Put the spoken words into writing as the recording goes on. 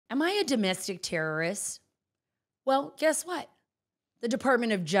Am I a domestic terrorist? Well, guess what? The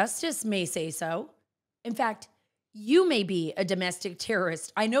Department of Justice may say so. In fact, you may be a domestic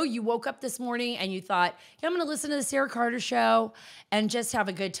terrorist. I know you woke up this morning and you thought, yeah, I'm going to listen to the Sarah Carter show and just have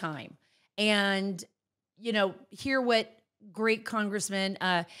a good time. And, hear what great Congressman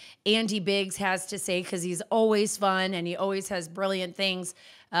Andy Biggs has to say, because he's always fun and he always has brilliant things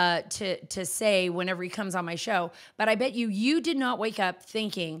to say whenever he comes on my show. But I bet you did not wake up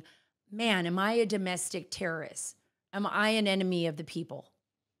thinking, man, am I a domestic terrorist? Am I an enemy of the people?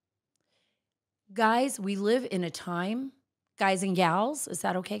 Guys, we live in a time, guys and gals, is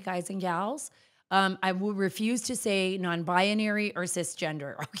that okay, guys and gals? I will refuse to say non-binary or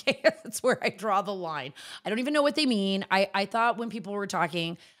cisgender, okay? That's where I draw the line. I don't even know what they mean. I thought when people were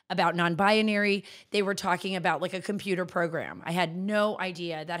talking about non-binary, they were talking about like a computer program. I had no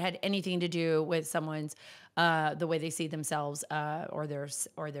idea that had anything to do with someone's the way they see themselves or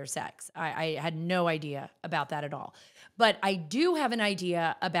their sex. I had no idea about that at all. But I do have an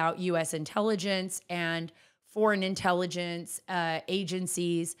idea about U.S. intelligence and foreign intelligence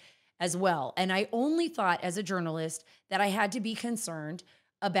agencies as well. And I only thought as a journalist that I had to be concerned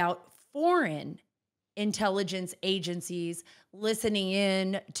about foreign intelligence agencies listening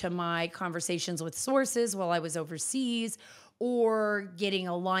in to my conversations with sources while I was overseas, or getting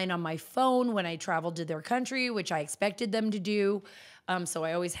a line on my phone when I traveled to their country, which I expected them to do. So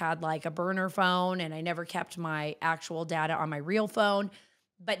I always had like a burner phone and I never kept my actual data on my real phone.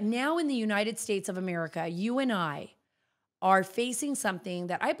 But now in the United States of America, you and I are facing something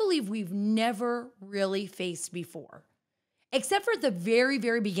that I believe we've never really faced before, except for the very,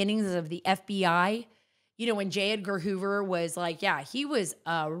 very beginnings of the FBI. When J. Edgar Hoover was like, yeah, he was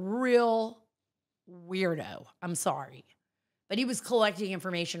a real weirdo. I'm sorry. But he was collecting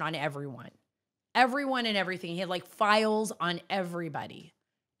information on everyone and everything. He had like files on everybody,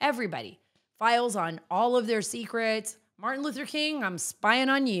 files on all of their secrets. Martin Luther King, I'm spying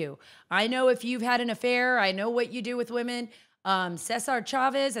on you. I know if you've had an affair. I know what you do with women. Cesar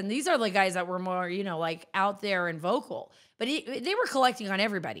Chavez, and these are the guys that were more, like out there and vocal. But they were collecting on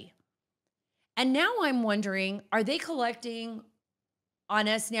everybody. And now I'm wondering, are they collecting on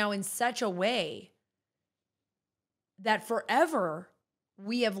us now in such a way that forever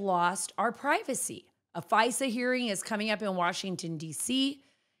we have lost our privacy? A FISA hearing is coming up in Washington, D.C.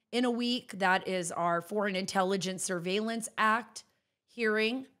 in a week. That is our Foreign Intelligence Surveillance Act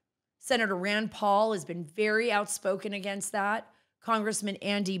hearing. Senator Rand Paul has been very outspoken against that. Congressman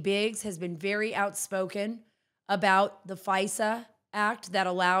Andy Biggs has been very outspoken about the FISA Act that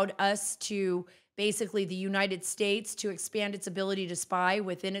allowed us to, basically the United States, to expand its ability to spy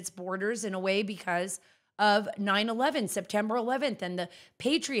within its borders in a way because of 9/11, September 11th, and the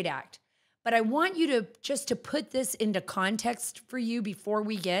Patriot Act. But I want you to put this into context for you before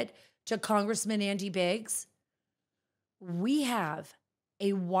we get to Congressman Andy Biggs. We have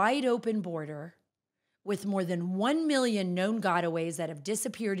a wide open border with more than 1 million known gotaways that have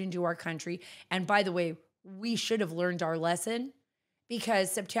disappeared into our country. And by the way, we should have learned our lesson,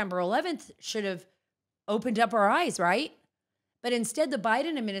 because September 11th should have opened up our eyes, right? But instead, the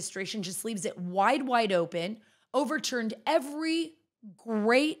Biden administration just leaves it wide open, overturned every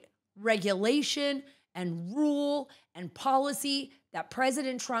great regulation and rule and policy that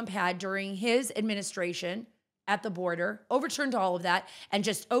President Trump had during his administration at the border, overturned all of that, and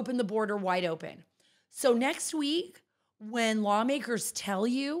just opened the border wide open. So next week, when lawmakers tell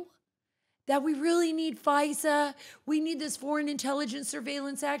you that we really need FISA, we need this Foreign Intelligence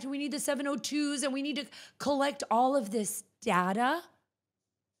Surveillance Act, we need the 702s, and we need to collect all of this data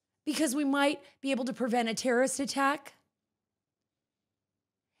because we might be able to prevent a terrorist attack,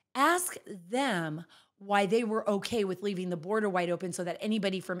 ask them why they were okay with leaving the border wide open so that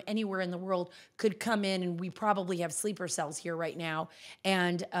anybody from anywhere in the world could come in. And we probably have sleeper cells here right now,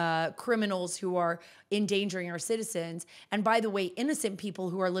 and criminals who are endangering our citizens. And by the way, innocent people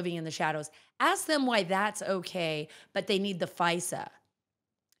who are living in the shadows. Ask them why that's okay, but they need the FISA.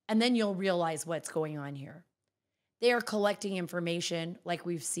 And then you'll realize what's going on here. They are collecting information like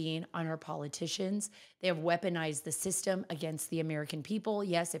we've seen on our politicians. They have weaponized the system against the American people.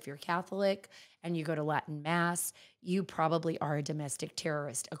 Yes, if you're Catholic and you go to Latin Mass, you probably are a domestic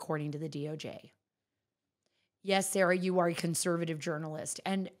terrorist, according to the DOJ. Yes, Sarah, you are a conservative journalist.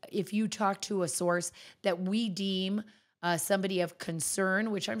 And if you talk to a source that we deem somebody of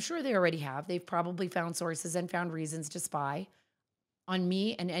concern, which I'm sure they already have, they've probably found sources and found reasons to spy on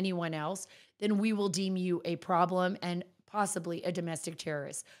me and anyone else, then we will deem you a problem and possibly a domestic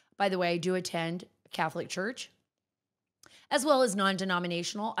terrorist. By the way, I do attend Catholic Church, as well as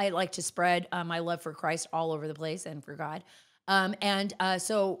non-denominational. I like to spread my love for Christ all over the place and for God.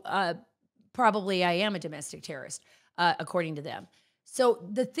 So probably I am a domestic terrorist, according to them. So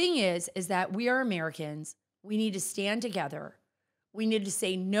the thing is that we are Americans. We need to stand together. We need to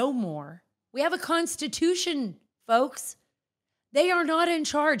say no more. We have a constitution, folks. They are not in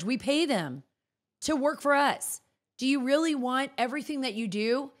charge. We pay them to work for us. Do you really want everything that you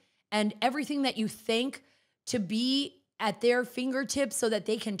do and everything that you think to be at their fingertips so that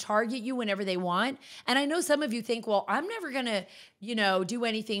they can target you whenever they want? And I know some of you think, well, I'm never going to, do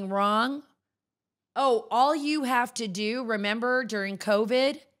anything wrong. Oh, all you have to do, remember during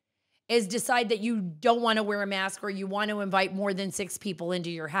COVID, is decide that you don't want to wear a mask or you want to invite more than 6 people into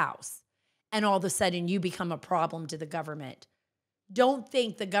your house. And all of a sudden you become a problem to the government. Don't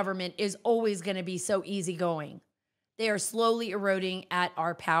think the government is always going to be so easygoing. They are slowly eroding at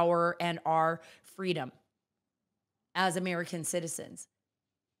our power and our freedom as American citizens.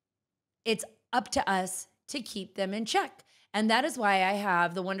 It's up to us to keep them in check. And that is why I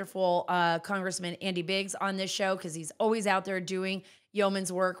have the wonderful Congressman Andy Biggs on this show, because he's always out there doing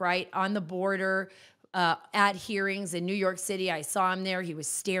yeoman's work, right? On the border, at hearings in New York City. I saw him there. He was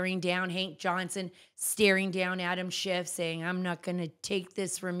staring down Hank Johnson, staring down Adam Schiff, saying, I'm not going to take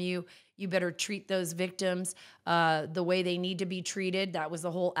this from you. You better treat those victims the way they need to be treated. That was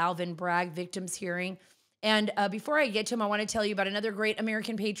the whole Alvin Bragg victims hearing. And before I get to him, I want to tell you about another great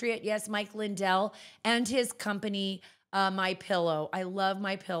American patriot. Yes, Mike Lindell and his company, My Pillow. I love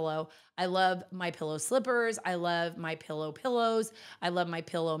My Pillow. I love My Pillow slippers. I love My Pillow pillows. I love My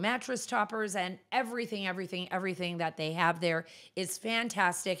Pillow mattress toppers, and everything that they have there is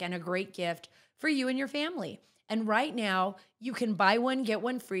fantastic and a great gift for you and your family. And right now, you can buy one, get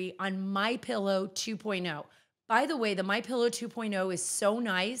one free on My Pillow 2.0. By the way, the My Pillow 2.0 is so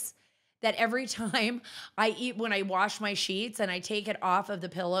nice that every time when I wash my sheets and I take it off of the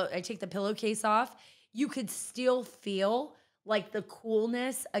pillow, I take the pillowcase off, you could still feel like the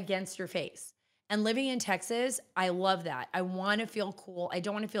coolness against your face. And living in Texas, I love that. I want to feel cool. I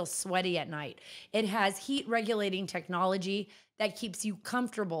don't want to feel sweaty at night. It has heat regulating technology that keeps you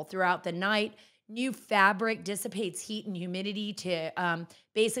comfortable throughout the night. New fabric dissipates heat and humidity to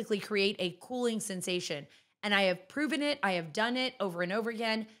basically create a cooling sensation. And I have proven it. I have done it over and over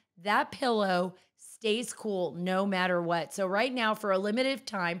again. That pillow stays cool no matter what. So right now, for a limited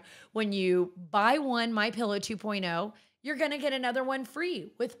time, when you buy one My Pillow 2.0, you're going to get another one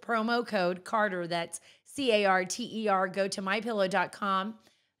free with promo code Carter. That's CARTER. Go to mypillow.com.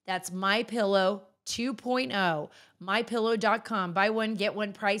 That's My Pillow 2.0. mypillow.com. Buy one, get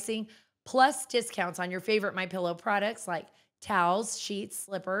one pricing, plus discounts on your favorite My Pillow products like towels, sheets,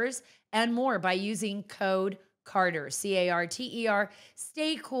 slippers, and more by using code Carter, CARTER.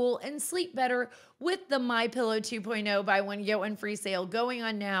 Stay cool and sleep better with the My Pillow 2.0 buy one, get one free sale going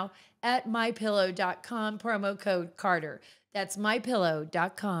on now at mypillow.com, promo code Carter. That's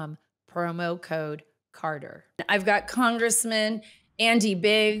mypillow.com, promo code Carter. I've got Congressman Andy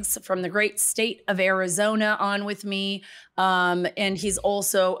Biggs from the great state of Arizona on with me. And he's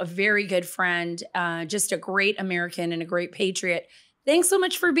also a very good friend, just a great American and a great patriot. Thanks so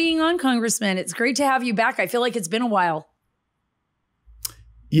much for being on, Congressman. It's great to have you back. I feel like it's been a while.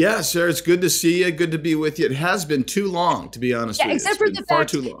 Yeah, Sarah, it's good to see you. Good to be with you. It has been too long, to be honest with you. Except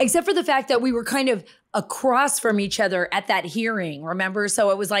for the fact that we were kind of across from each other at that hearing, remember? So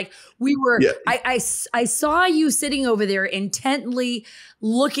it was like we were, yeah. I saw you sitting over there intently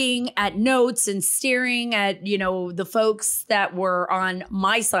looking at notes and staring at, the folks that were on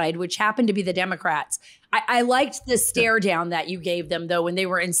my side, which happened to be the Democrats. I liked the stare down that you gave them, though, when they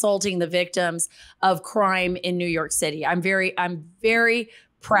were insulting the victims of crime in New York City. I'm very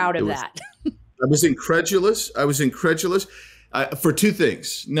proud of that. I was incredulous. For two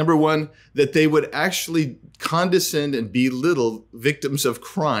things. Number one, that they would actually condescend and belittle victims of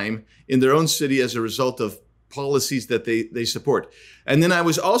crime in their own city as a result of policies that they support. And then I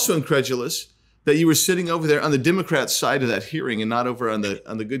was also incredulous that you were sitting over there on the Democrat side of that hearing and not over on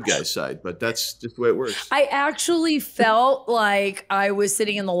the good guy's side. But that's just the way it works. I actually felt like I was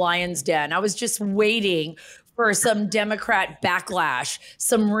sitting in the lion's den. I was just waiting for some Democrat backlash,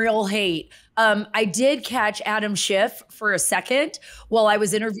 some real hate. I did catch Adam Schiff for a second while I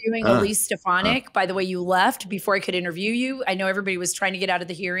was interviewing Elise Stefanik. By the way, you left before I could interview you. I know everybody was trying to get out of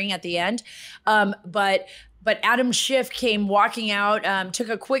the hearing at the end. But Adam Schiff came walking out, took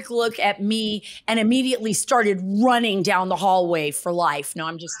a quick look at me, and immediately started running down the hallway for life. No,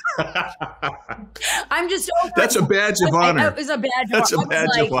 I'm just over. That's a badge of honor. It was a badge of honor.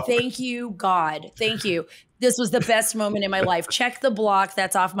 I was like, thank you, God. Thank you. This was the best moment in my life. Check the block.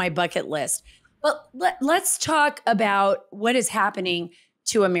 That's off my bucket list. But let's talk about what is happening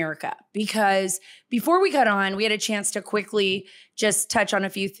to America. Because before we got on, we had a chance to quickly just touch on a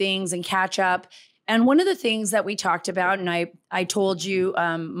few things and catch up. And one of the things that we talked about, and I told you,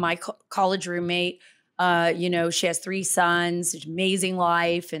 my college roommate, she has 3 sons, amazing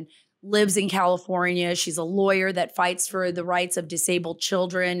life, and lives in California. She's a lawyer that fights for the rights of disabled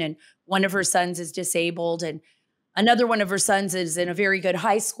children. And one of her sons is disabled. And another one of her sons is in a very good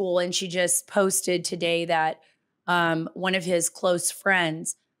high school. And she just posted today that one of his close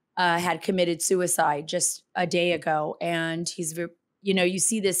friends had committed suicide just a day ago. And he's, you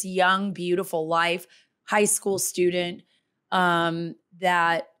see this young, beautiful life, high school student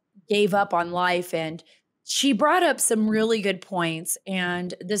that gave up on life. And she brought up some really good points.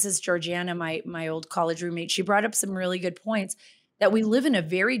 And this is Georgiana, my old college roommate. She brought up some really good points that we live in a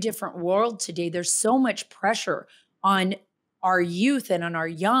very different world today. There's so much pressure on our youth and on our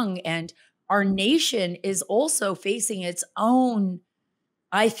young, and our nation is also facing its own,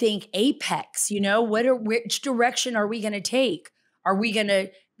 I think, apex. Which direction are we going to take? Are we going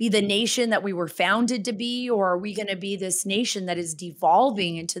to be the nation that we were founded to be, or are we going to be this nation that is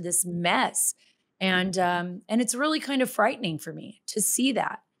devolving into this mess? And it's really kind of frightening for me to see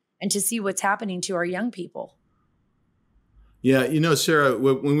that and to see what's happening to our young people. Yeah, Sarah,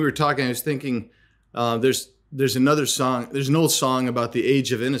 when we were talking, I was thinking there's another song. There's an old song about the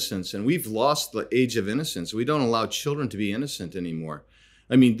age of innocence, and we've lost the age of innocence. We don't allow children to be innocent anymore.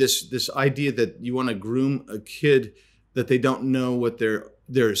 I mean, this idea that you want to groom a kid that they don't know what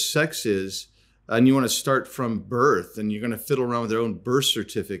their sex is, and you want to start from birth, and you're going to fiddle around with their own birth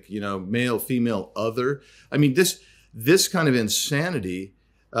certificate, male, female, other. I mean, this kind of insanity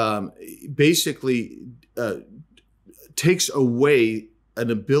basically takes away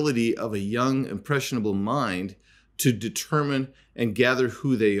an ability of a young, impressionable mind to determine and gather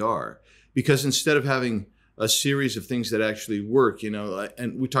who they are. Because instead of having a series of things that actually work,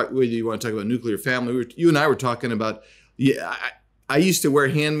 and we talk, whether you want to talk about nuclear family, you and I were talking about, I used to wear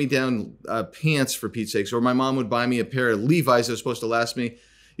hand-me-down pants, for Pete's sakes, or my mom would buy me a pair of Levi's that was supposed to last me,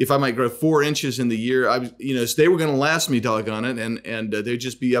 if I might grow 4 inches in the year, so they were going to last me, doggone it, and they'd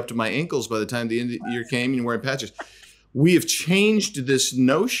just be up to my ankles by the time the end of the year came and wearing patches. We have changed this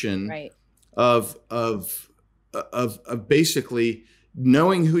notion right. of basically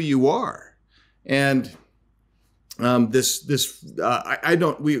knowing who you are, and of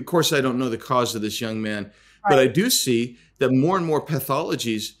course I don't know the cause of this young man, right. But I do see that more and more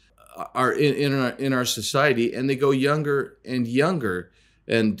pathologies are in our society, and they go younger and younger,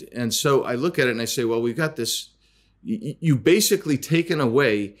 and so I look at it and I say, well, we've got this. You've basically taken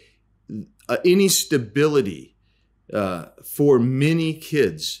away any stability for many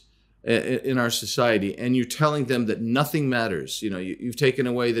kids in our society, and you're telling them that nothing matters. You've taken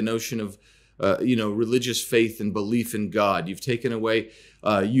away the notion of religious faith and belief in God. You've taken away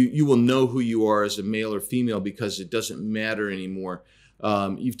you will know who you are as a male or female because it doesn't matter anymore.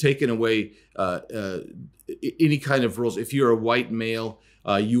 You've taken away any kind of rules. If you're a white male,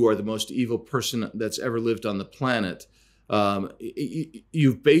 you are the most evil person that's ever lived on the planet.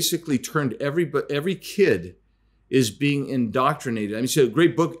 You've basically turned every kid is being indoctrinated. I mean, so a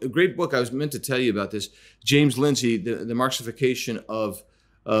great book. I was meant to tell you about this. James Lindsay, the Marxification of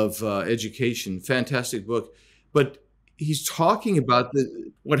Education, fantastic book. But he's talking about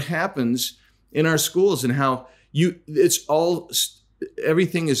what happens in our schools and how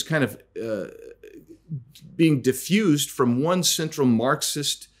everything is kind of being diffused from one central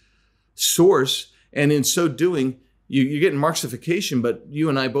Marxist source, and in so doing, you're getting Marxification. But you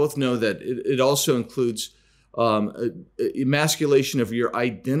and I both know that it also includes emasculation of your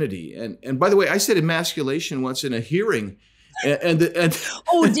identity. And by the way, I said emasculation once in a hearing.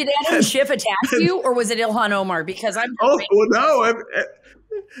 Oh, did Adam Schiff attack you, or was it Ilhan Omar? Because I'm. Oh well, no.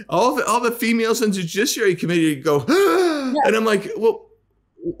 All the females in the Judiciary Committee go, yeah. And I'm like, well,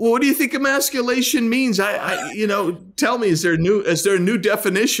 what do you think emasculation means? Tell me, is there a new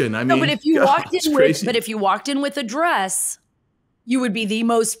definition? I mean, but if you walked in with a dress, you would be the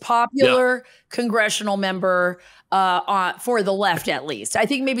most popular congressional member for the left, at least. I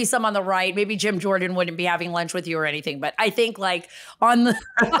think maybe some on the right, maybe Jim Jordan wouldn't be having lunch with you or anything. But I think like on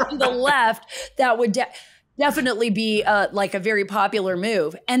the left, that would definitely be like a very popular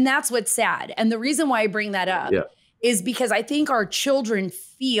move. And that's what's sad. And the reason why I bring that up is because I think our children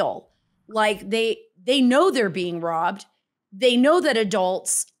feel like they know they're being robbed. They know that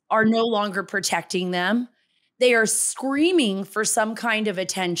adults are no longer protecting them. They are screaming for some kind of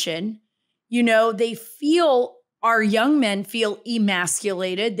attention. They feel Our young men feel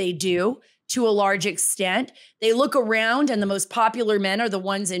emasculated. They do, to a large extent. They look around and the most popular men are the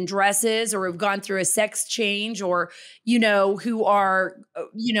ones in dresses or have gone through a sex change or, who are,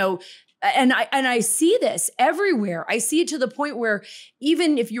 and I see this everywhere. I see it to the point where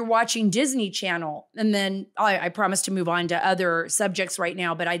even if you're watching Disney Channel, and then I promise to move on to other subjects right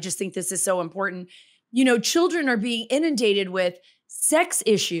now, but I just think this is so important. Children are being inundated with sex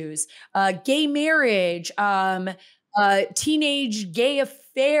issues, gay marriage, teenage gay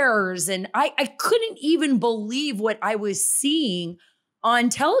affairs. And I couldn't even believe what I was seeing on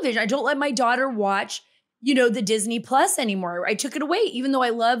television. I don't let my daughter watch, the Disney Plus anymore. I took it away, even though I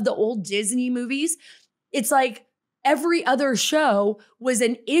love the old Disney movies. It's like every other show was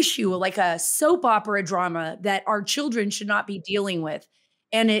an issue, like a soap opera drama that our children should not be dealing with.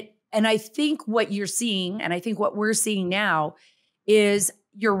 And I think what you're seeing, and I think what we're seeing now is,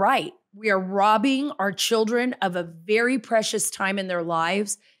 you're right. We are robbing our children of a very precious time in their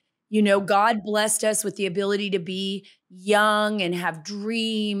lives. God blessed us with the ability to be young and have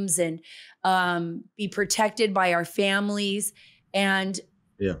dreams and be protected by our families. And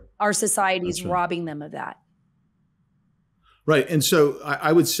our society is robbing them of that. Right. And so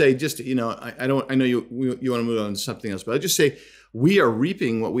I would say, just, I know you want to move on to something else, but I just say we are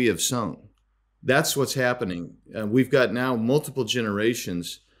reaping what we have sown. That's what's happening. We've got now multiple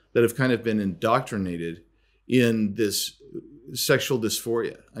generations that have kind of been indoctrinated in this sexual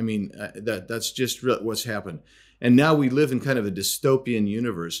dysphoria. I mean, that's just what's happened. And now we live in kind of a dystopian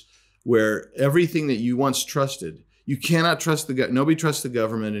universe where everything that you once trusted, you cannot trust nobody trusts the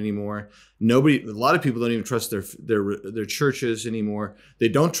government anymore. A lot of people don't even trust their churches anymore. They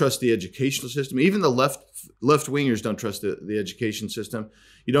don't trust the educational system. Even the left wingers don't trust the education system.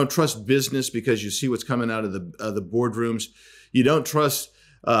 You don't trust business because you see what's coming out of the boardrooms. You don't trust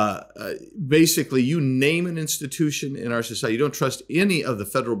basically, you name an institution in our society. You don't trust any of the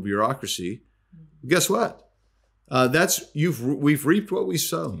federal bureaucracy. Guess what? We've reaped what we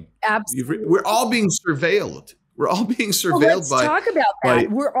sown. Absolutely. We're all being surveilled. We're all being surveilled. Let's talk about that.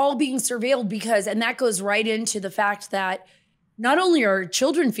 We're all being surveilled because, and that goes right into the fact that not only are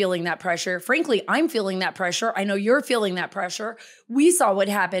children feeling that pressure, frankly, I'm feeling that pressure. I know you're feeling that pressure. We saw what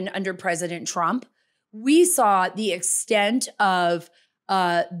happened under President Trump. We saw the extent of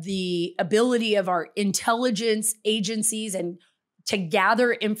the ability of our intelligence agencies and to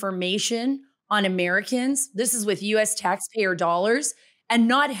gather information on Americans. This is with U.S. taxpayer dollars, and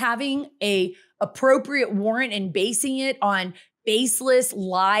not having a appropriate warrant and basing it on baseless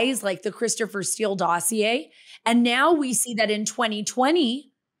lies like the Christopher Steele dossier. And now we see that in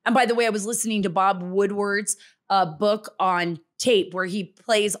 2020, and by the way, I was listening to Bob Woodward's book on tape where he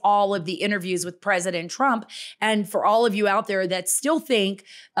plays all of the interviews with President Trump. And for all of you out there that still think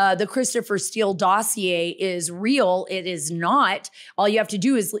the Christopher Steele dossier is real, it is not. All you have to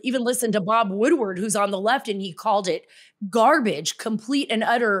do is even listen to Bob Woodward, who's on the left, and he called it garbage, complete and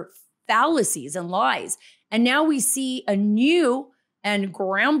utter fallacies and lies. And now we see a new and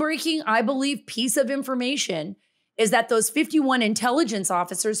groundbreaking, I believe, piece of information is that those 51 intelligence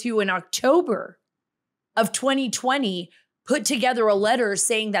officers who in October of 2020 put together a letter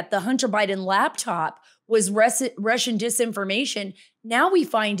saying that the Hunter Biden laptop was Russian disinformation. Now we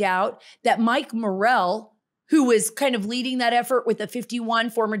find out that Mike Morrell, who was kind of leading that effort with the 51,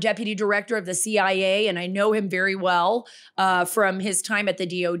 former deputy director of the CIA, and I know him very well from his time at the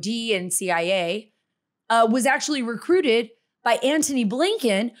DOJ and CIA, was actually recruited by Antony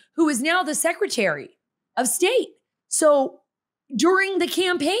Blinken, who is now the Secretary of State. So during the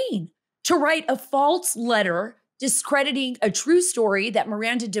campaign, to write a false letter discrediting a true story that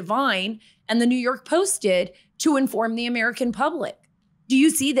Miranda Devine and the New York Post did to inform the American public. Do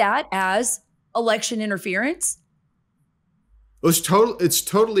you see that as election interference? It's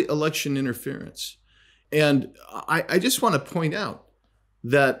totally election interference. And I just want to point out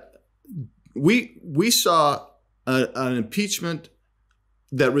that we saw an impeachment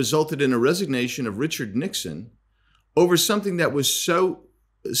that resulted in a resignation of Richard Nixon over something that was so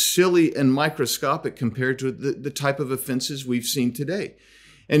silly and microscopic compared to the type of offenses we've seen today.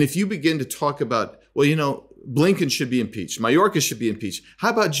 And if you begin to talk about, well, Blinken should be impeached, Mayorkas should be impeached,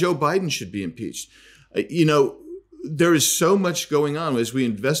 how about Joe Biden should be impeached? There is so much going on as we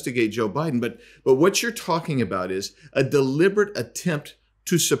investigate Joe Biden, but what you're talking about is a deliberate attempt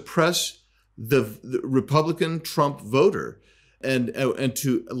to suppress the Republican Trump voter and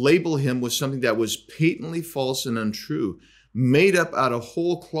to label him with something that was patently false and untrue, made up out of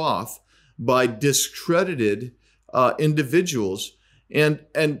whole cloth by discredited individuals, and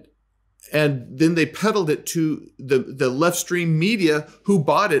then they peddled it to the left stream media who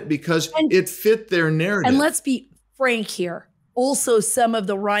bought it because it fit their narrative. And let's be frank here. Also, some of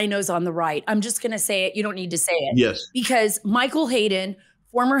the rhinos on the right. I'm just going to say it. You don't need to say it. Yes. Because Michael Hayden,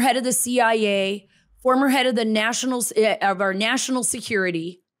 former head of the CIA, former head of our national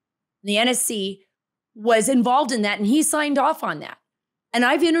security, the NSC, was involved in that, and he signed off on that. And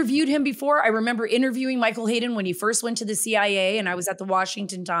I've interviewed him before. I remember interviewing Michael Hayden when he first went to the CIA, and I was at the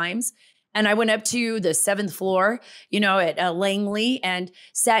Washington Times. And I went up to the 7th floor, at Langley, and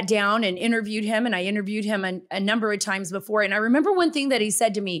sat down and interviewed him. And I interviewed him a number of times before. And I remember one thing that he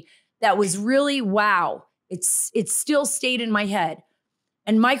said to me that was really, wow, it's still stayed in my head.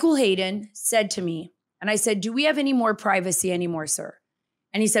 And Michael Hayden said to me, and I said, do we have any more privacy anymore, sir?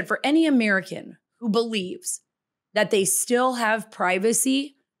 And he said, for any American who believes that they still have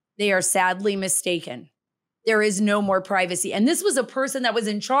privacy, they are sadly mistaken. There is no more privacy. And this was a person that was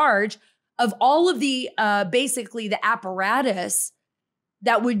in charge of all of the, basically the apparatus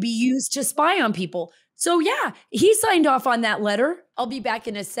that would be used to spy on people. So yeah, he signed off on that letter. I'll be back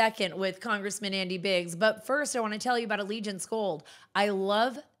in a second with Congressman Andy Biggs. But first, I want to tell you about Allegiance Gold. I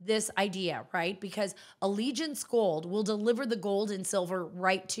love this idea, right? Because Allegiance Gold will deliver the gold and silver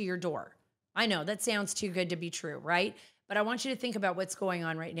right to your door. I know that sounds too good to be true, right? But I want you to think about what's going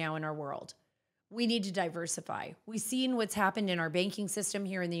on right now in our world. We need to diversify. We've seen what's happened in our banking system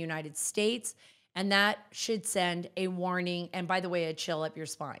here in the United States, and that should send a warning, and by the way, a chill up your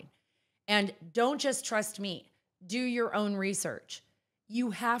spine. And don't just trust me. Do your own research.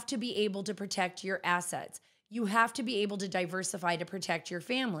 You have to be able to protect your assets. You have to be able to diversify to protect your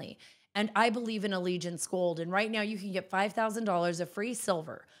family. And I believe in Allegiance Gold. And right now you can get $5,000 of free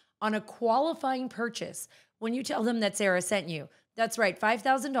silver on a qualifying purchase when you tell them that Sara sent you. That's right,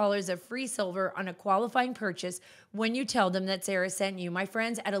 $5,000 of free silver on a qualifying purchase when you tell them that Sara sent you. My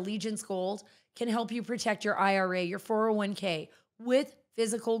friends at Allegiance Gold can help you protect your IRA, your 401k with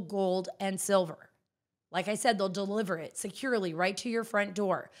physical gold and silver. Like I said, they'll deliver it securely right to your front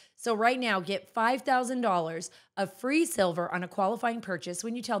door. So right now, get $5,000 of free silver on a qualifying purchase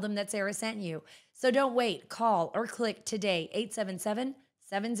when you tell them that Sara sent you. So don't wait. Call or click today,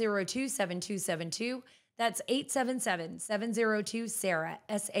 877-702-7272. That's 877-702-SARA,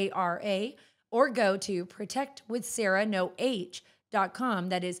 S-A-R-A, or go to protectwithsara.com.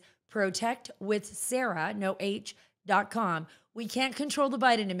 That is protectwithsara.com. We can't control the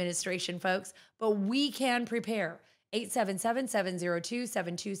Biden administration, folks, but we can prepare.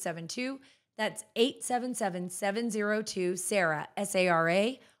 877-702-7272. That's 877-702-SARA,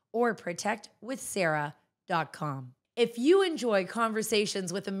 S-A-R-A, or protectwithsara.com. If you enjoy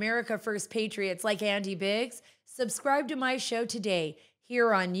conversations with America First Patriots like Andy Biggs, subscribe to my show today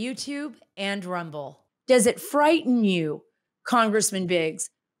here on YouTube and Rumble. Does it frighten you, Congressman Biggs?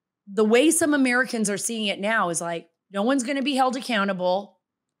 The way some Americans are seeing it now is like, no one's going to be held accountable.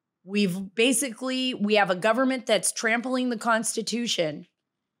 We have a government that's trampling the Constitution,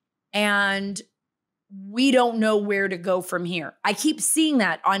 and we don't know where to go from here. I keep seeing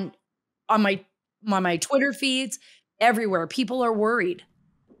that on my Twitter feeds. Everywhere, people are worried.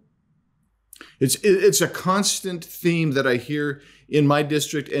 It's a constant theme that I hear in my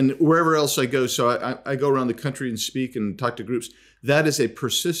district and wherever else I go. So I go around the country and speak and talk to groups. That is a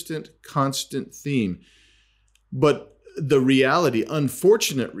persistent, constant theme. But the reality,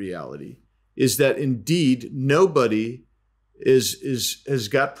 unfortunate reality, is that indeed nobody has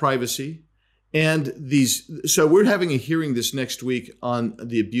got privacy. And so we're having a hearing this next week on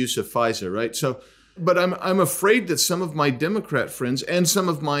the abuse of FISA, right? But I'm afraid that some of my Democrat friends and some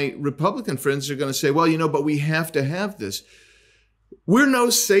of my Republican friends are going to say, well, but we have to have this. We're no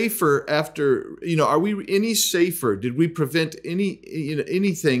safer after, are we any safer? Did we prevent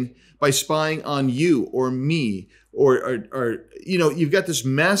anything by spying on you or me or you've got this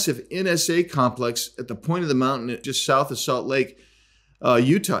massive NSA complex at the point of the mountain just south of Salt Lake,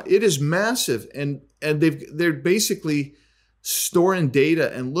 Utah. It is massive. And they're basically storing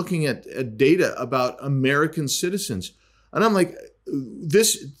data and looking at data about American citizens. And I'm like,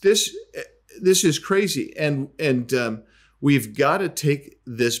 this is crazy. And we've got to take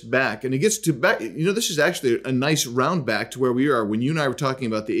this back. And it gets to back, this is actually a nice round back to where we are when you and I were talking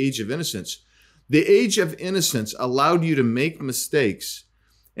about the age of innocence. The age of innocence allowed you to make mistakes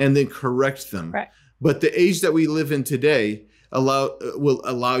and then correct them. Right. But the age that we live in today will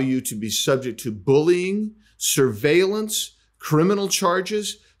allow you to be subject to bullying, surveillance, criminal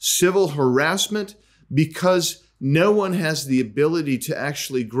charges, civil harassment, because no one has the ability to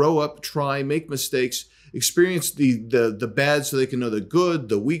actually grow up, try, make mistakes, experience the bad so they can know the good,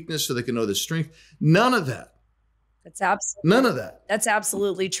 the weakness so they can know the strength. None of that. None of that. That's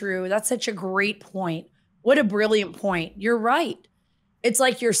absolutely true. That's such a great point. What a brilliant point. You're right. It's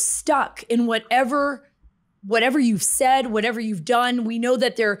like you're stuck in whatever whatever you've said, whatever you've done, we know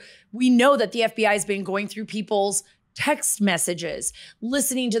that the FBI has been going through people's text messages,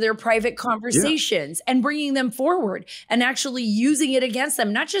 listening to their private conversations and bringing them forward and actually using it against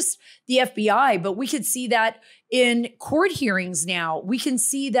them. Not just the FBI, but we could see that in court hearings now. We can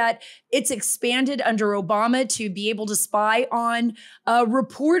see that it's expanded under Obama to be able to spy on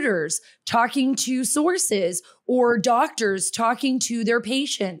reporters talking to sources, or doctors talking to their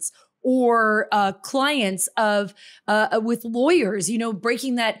patients, or clients of with lawyers,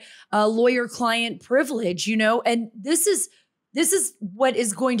 breaking that lawyer-client privilege, and this is what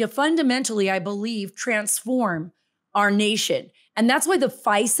is going to fundamentally, I believe, transform our nation. And that's why the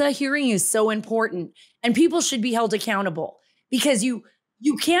FISA hearing is so important, and people should be held accountable, because you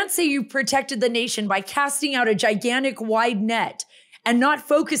can't say you protected the nation by casting out a gigantic wide net and not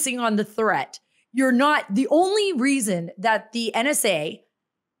focusing on the threat. You're not the only reason that the NSA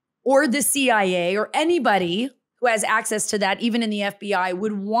or the CIA or anybody who has access to that, even in the FBI,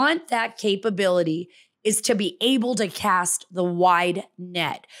 would want that capability is to be able to cast the wide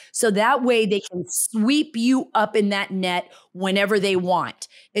net. So that way they can sweep you up in that net whenever they want.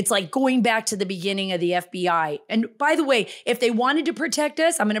 It's like going back to the beginning of the FBI. And by the way, if they wanted to protect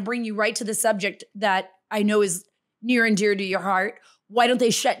us, I'm going to bring you right to the subject that I know is near and dear to your heart. Why don't they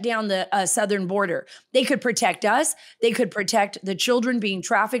shut down the southern border? They could protect us. They could protect the children being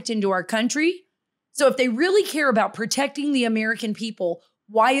trafficked into our country. So if they really care about protecting the American people,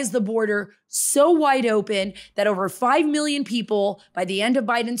 why is the border so wide open that over 5 million people by the end of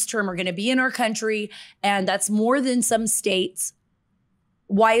Biden's term are going to be in our country? And that's more than some states.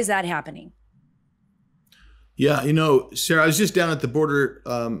 Why is that happening? Yeah, Sarah, I was just down at the border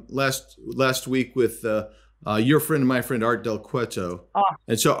last week with your friend and my friend Art Del Cueto,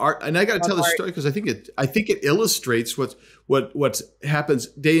 and so Art, and I got to tell this story because I think it illustrates what happens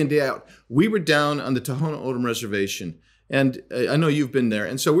day in, day out. We were down on the Tohono O'odham Reservation, and I know you've been there,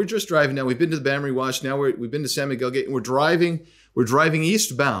 and so we're just driving now. We've been to the Bamri Wash, now we've been to San Miguel Gate, and we're driving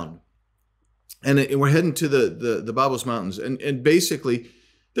eastbound, and we're heading to the Babos Mountains, and basically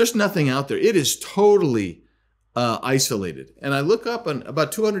there's nothing out there. It is totally isolated. And I look up, and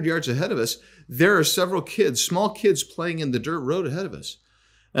about 200 yards ahead of us, there are several kids, small kids, playing in the dirt road ahead of us.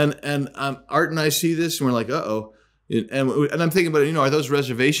 And Art and I see this, and we're like, uh-oh. And I'm thinking about, are those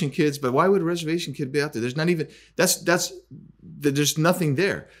reservation kids? But why would a reservation kid be out there? There's not even, there's nothing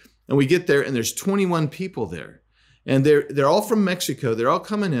there. And we get there, and there's 21 people there. And they're all from Mexico. They're all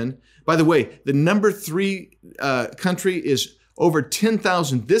coming in. By the way, the number 3 country is over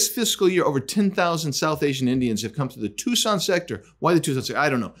 10,000, this fiscal year, over 10,000 South Asian Indians have come to the Tucson sector. Why the Tucson sector? I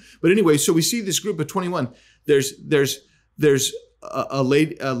don't know. But anyway, so we see this group of 21. There's a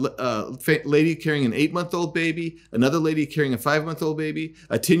lady carrying an 8-month-old baby, another lady carrying a 5-month-old baby,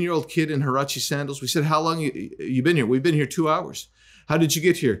 a 10-year-old kid in Huarache sandals. We said, how long you been here? We've been here 2 hours. How did you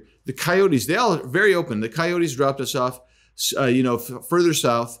get here? The coyotes, they all are very open. The coyotes dropped us off, further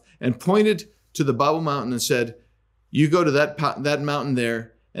south, and pointed to the Babo Mountain and said, you go to that mountain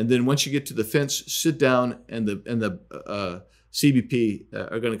there, and then once you get to the fence, sit down, and the CBP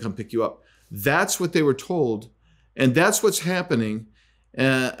are going to come pick you up. That's what they were told, and that's what's happening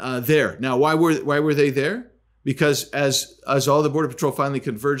there. Now, why were they there? Because as all the Border Patrol finally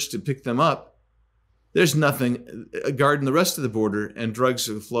converged to pick them up, there's nothing guarding the rest of the border, and drugs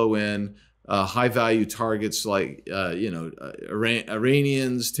flow in. High-value targets like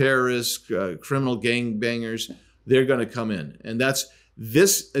Iranians, terrorists, criminal gangbangers. They're going to come in. And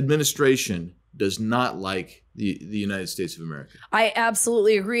this administration does not like the United States of America. I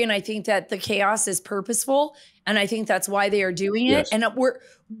absolutely agree. And I think that the chaos is purposeful. And I think that's why they are doing it. Yes. And we're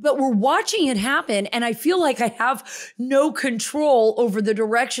watching it happen. And I feel like I have no control over the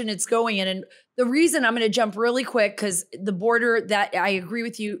direction it's going in. And the reason, I'm going to jump really quick, because the border, that I agree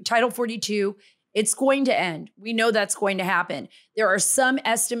with you, Title 42, it's going to end. We know that's going to happen. There are some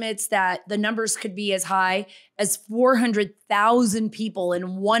estimates that the numbers could be as high as 400,000 people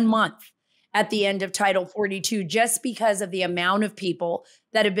in 1 month at the end of Title 42, just because of the amount of people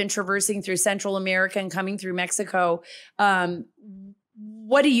that have been traversing through Central America and coming through Mexico.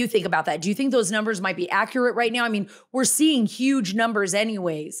 What do you think about that? Do you think those numbers might be accurate right now? I mean, we're seeing huge numbers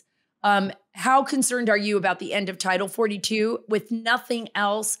anyways. How concerned are you about the end of Title 42 with nothing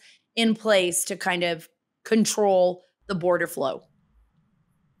else in place to kind of control the border flow?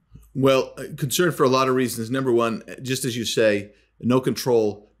 Well, concerned for a lot of reasons. Number one, just as you say, no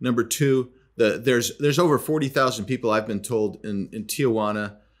control. Number two, there's over 40,000 people, I've been told, in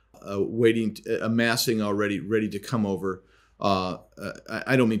Tijuana waiting, amassing already, ready to come over.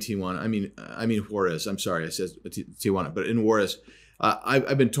 I don't mean Tijuana. I mean Juarez. I'm sorry, I said Tijuana, but in Juarez.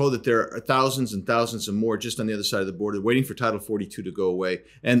 I've been told that there are thousands and thousands and more just on the other side of the border waiting for Title 42 to go away.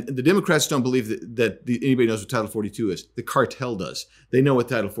 And the Democrats don't believe that anybody knows what Title 42 is. The cartel does. They know what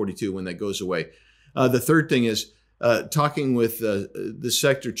Title 42 when that goes away. The third thing is talking with the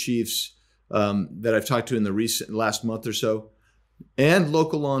sector chiefs that I've talked to in the last month or so, and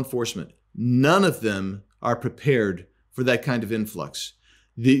local law enforcement. None of them are prepared for that kind of influx.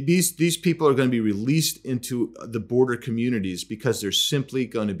 These people are going to be released into the border communities because there's simply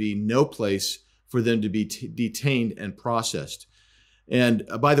going to be no place for them to be detained and processed. And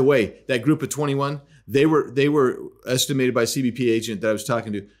by the way, that group of 21, they were estimated by a CBP agent that I was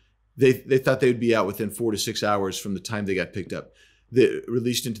talking to. They thought they would be out within 4 to 6 hours from the time they got picked up,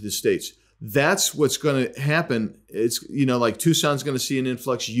 released into the states. That's what's going to happen. It's, like Tucson's going to see an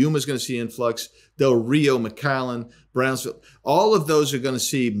influx, Yuma's going to see influx, Del Rio, McAllen, Brownsville. All of those are going to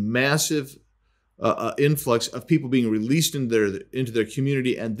see massive influx of people being released into their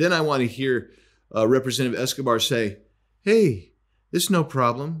community. And then I want to hear Representative Escobar say, "Hey, this is no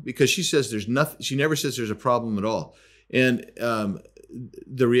problem," because she says there's nothing. She never says there's a problem at all. And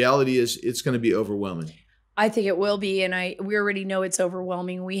the reality is it's going to be overwhelming. I think it will be, and we already know it's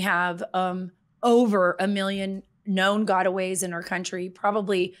overwhelming. We have over 1 million known gotaways in our country,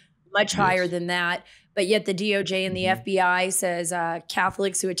 probably much higher than that. But yet the DOJ and the FBI says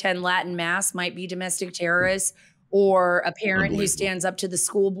Catholics who attend Latin Mass might be domestic terrorists, or a parent who stands up to the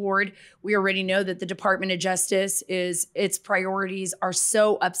school board. We already know that the Department of Justice its priorities are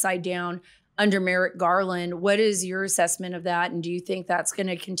so upside down under Merrick Garland. What is your assessment of that? And do you think that's going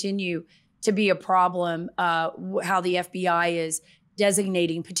to continue to be a problem, how the FBI is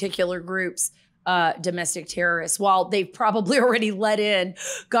designating particular groups domestic terrorists, while they've probably already let in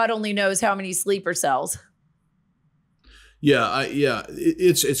God only knows how many sleeper cells?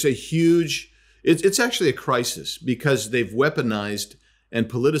 It's a huge, it's actually a crisis because they've weaponized and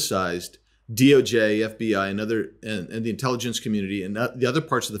politicized DOJ, FBI, and the intelligence community and the other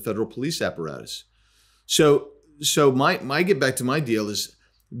parts of the federal police apparatus. So my get back to my deal is,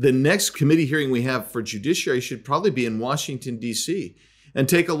 the next committee hearing we have for judiciary should probably be in Washington, D.C., and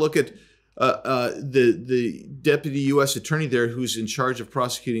take a look at the deputy U.S. attorney there, who's in charge of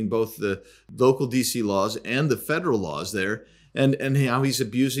prosecuting both the local D.C. laws and the federal laws there, and how he's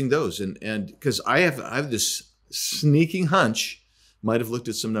abusing those. And because I have this sneaking hunch, might have looked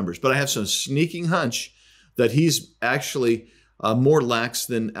at some numbers, but I have some sneaking hunch that he's actually more lax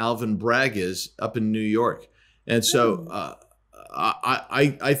than Alvin Bragg is up in New York. And so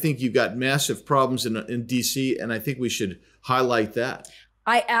I think you've got massive problems in D.C., and I think we should highlight that.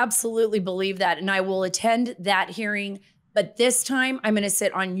 I absolutely believe that, and I will attend that hearing. But this time, I'm going to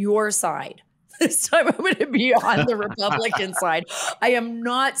sit on your side. This time, I'm going to be on the Republican side. I am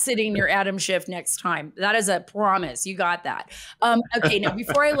not sitting near Adam Schiff next time. That is a promise. You got that. Okay, now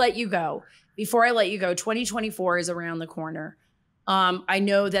before I let you go, 2024 is around the corner. I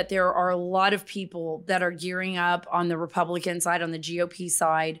know that there are a lot of people that are gearing up on the Republican side, on the GOP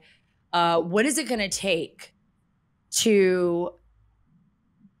side. What is it going to take to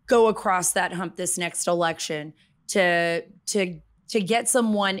go across that hump this next election to get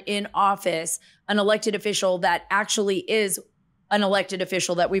someone in office, an elected official that actually is an elected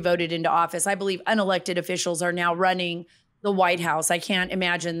official that we voted into office? I believe unelected officials are now running the White House. I can't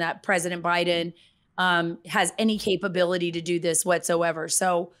imagine that President Biden has any capability to do this whatsoever.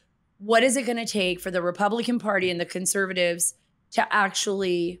 So what is it going to take for the Republican Party and the conservatives to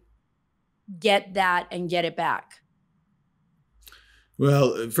actually get that and get it back?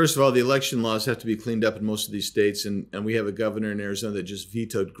 Well, first of all, the election laws have to be cleaned up in most of these states. And we have a governor in Arizona that just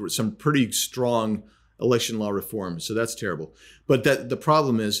vetoed some pretty strong election law reform. So that's terrible. But the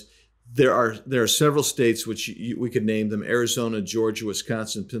problem is there are several states, which we could name them: Arizona, Georgia,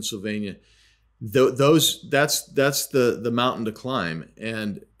 Wisconsin, Pennsylvania. That's the mountain to climb,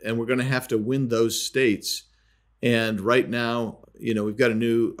 and we're going to have to win those states. And right now, we've got a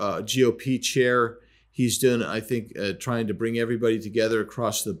new GOP chair. He's doing, I think, trying to bring everybody together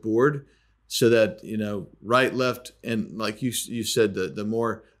across the board, so that right, left, and like you said, the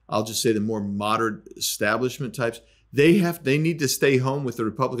more, I'll just say, the more moderate establishment types, they need to stay home with the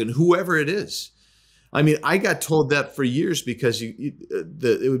Republican, whoever it is. I mean, I got told that for years because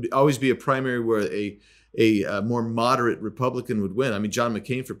it would always be a primary where a more moderate Republican would win. I mean, John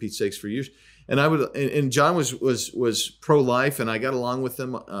McCain, for Pete's sakes, for years, and John was pro-life, and I got along with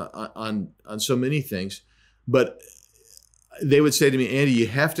him on so many things, but they would say to me, "Andy, you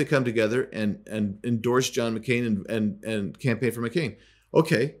have to come together and endorse John McCain and campaign for McCain."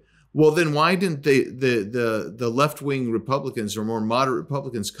 Okay. Well, then why didn't the left-wing Republicans or more moderate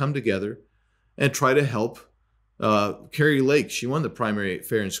Republicans come together and try to help Carrie Lake, she won the primary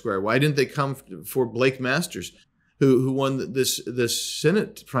fair and square. Why didn't they come for Blake Masters, who won this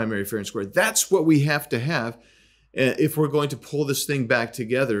Senate primary fair and square? That's what we have to have if we're going to pull this thing back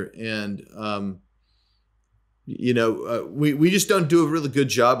together. And we just don't do a really good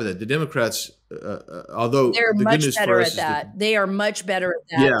job of that. The Democrats, although they're the much good news better for us at is that. They are much better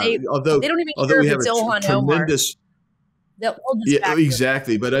at that. Yeah, They don't even care we if have it's a Ilhan Omar. tremendous. They'll just back you.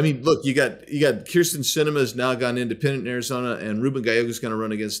 Exactly, but I mean, look, you got Kirsten Sinema has now gone independent in Arizona, and Ruben Gallego is going to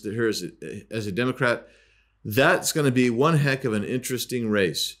run against her as a Democrat. That's going to be one heck of an interesting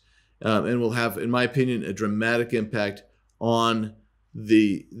race, and will have, in my opinion, a dramatic impact on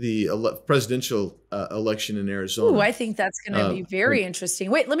the presidential election in Arizona. Ooh, I think that's going to be very interesting.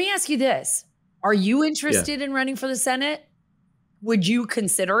 Wait, let me ask you this: are you interested in running for the Senate? Would you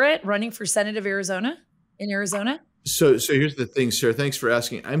consider it, running for Senate of Arizona in Arizona? So here's the thing, Sarah. Thanks for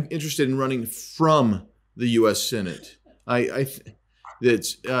asking. I'm interested in running from the U.S. Senate.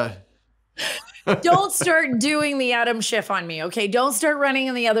 Don't start doing the Adam Schiff on me, okay? Don't start running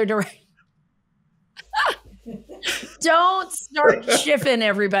in the other direction. Don't start Schiffing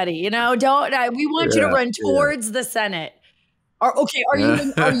everybody. We want you to run towards the Senate. Are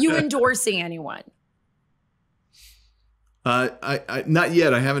you endorsing anyone? Not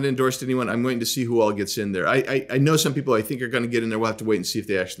yet. I haven't endorsed anyone. I'm waiting to see who all gets in there. I know some people I think are going to get in there. We'll have to wait and see if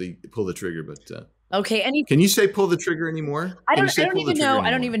they actually pull the trigger. But okay. Can you say pull the trigger anymore? I don't even know. I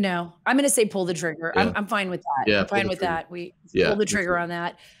don't even know. I'm going to say pull the trigger. Yeah. I'm fine with that. Yeah, I'm fine with that. We pull the trigger on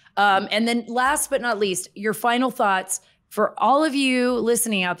that. And then last but not least, your final thoughts for all of you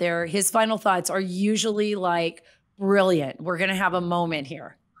listening out there. His final thoughts are usually like brilliant. We're going to have a moment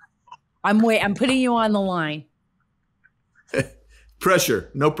here. I'm putting you on the line. Pressure.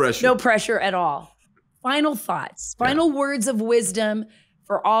 No pressure. No pressure at all. Final thoughts. Final words of wisdom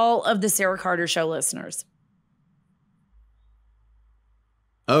for all of the Sarah Carter Show listeners.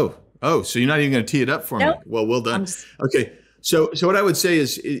 Oh, so you're not even going to tee it up for me? Well done. Okay. So what I would say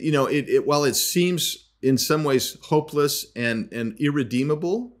is, while it seems in some ways hopeless and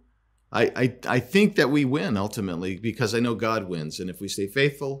irredeemable, I think that we win ultimately, because I know God wins. And if we stay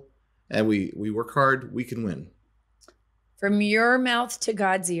faithful and we work hard, we can win. From your mouth to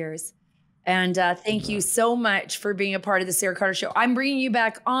God's ears. And thank you so much for being a part of the Sarah Carter Show. I'm bringing you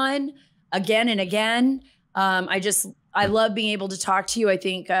back on again and again. I love being able to talk to you. I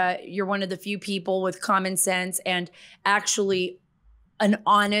think you're one of the few people with common sense and actually an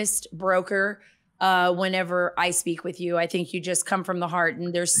honest broker whenever I speak with you. I think you just come from the heart,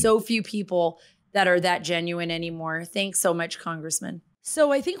 and there's so few people that are that genuine anymore. Thanks so much, Congressman.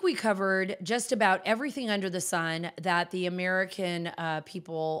 So I think we covered just about everything under the sun that the American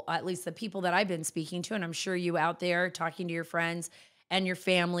people, at least the people that I've been speaking to, and I'm sure you out there talking to your friends and your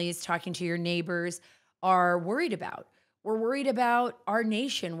families, talking to your neighbors, are worried about. We're worried about our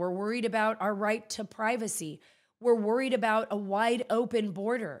nation. We're worried about our right to privacy. We're worried about a wide open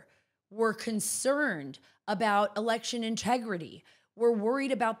border. We're concerned about election integrity. We're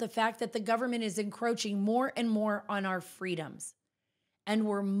worried about the fact that the government is encroaching more and more on our freedoms. And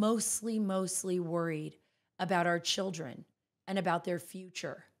we're mostly worried about our children and about their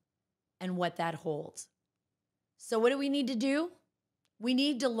future and what that holds. So what do we need to do? We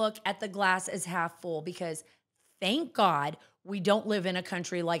need to look at the glass as half full, because thank God we don't live in a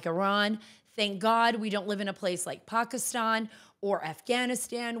country like Iran. Thank God we don't live in a place like Pakistan or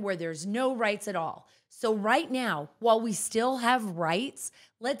Afghanistan where there's no rights at all. So right now, while we still have rights,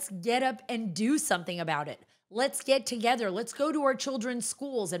 let's get up and do something about it. Let's get together. Let's go to our children's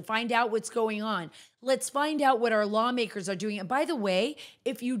schools and find out what's going on. Let's find out what our lawmakers are doing. And by the way,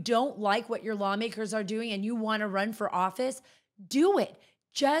 if you don't like what your lawmakers are doing and you want to run for office, do it.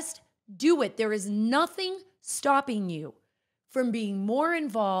 Just do it. There is nothing stopping you from being more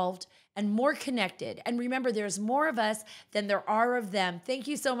involved and more connected. And remember, there's more of us than there are of them. Thank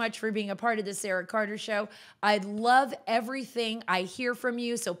you so much for being a part of the Sarah Carter Show. I love everything I hear from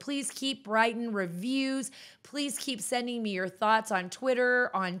you. So please keep writing reviews. Please keep sending me your thoughts on Twitter,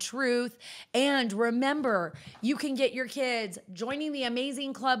 on Truth. And remember, you can get your kids joining the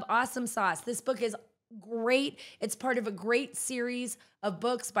amazing club, Awesome Sauce. This book is great. It's part of a great series of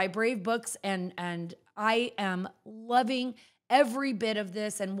books by Brave Books. And I am loving every bit of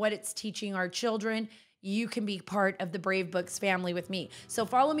this and what it's teaching our children. You can be part of the Brave Books family with me. So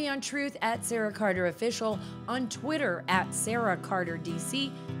follow me on Truth at Sarah Carter Official, on Twitter at Sarah Carter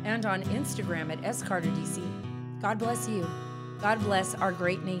DC, and on Instagram at SCarterDC. God bless you. God bless our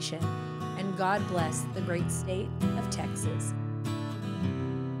great nation. And God bless the great state of Texas.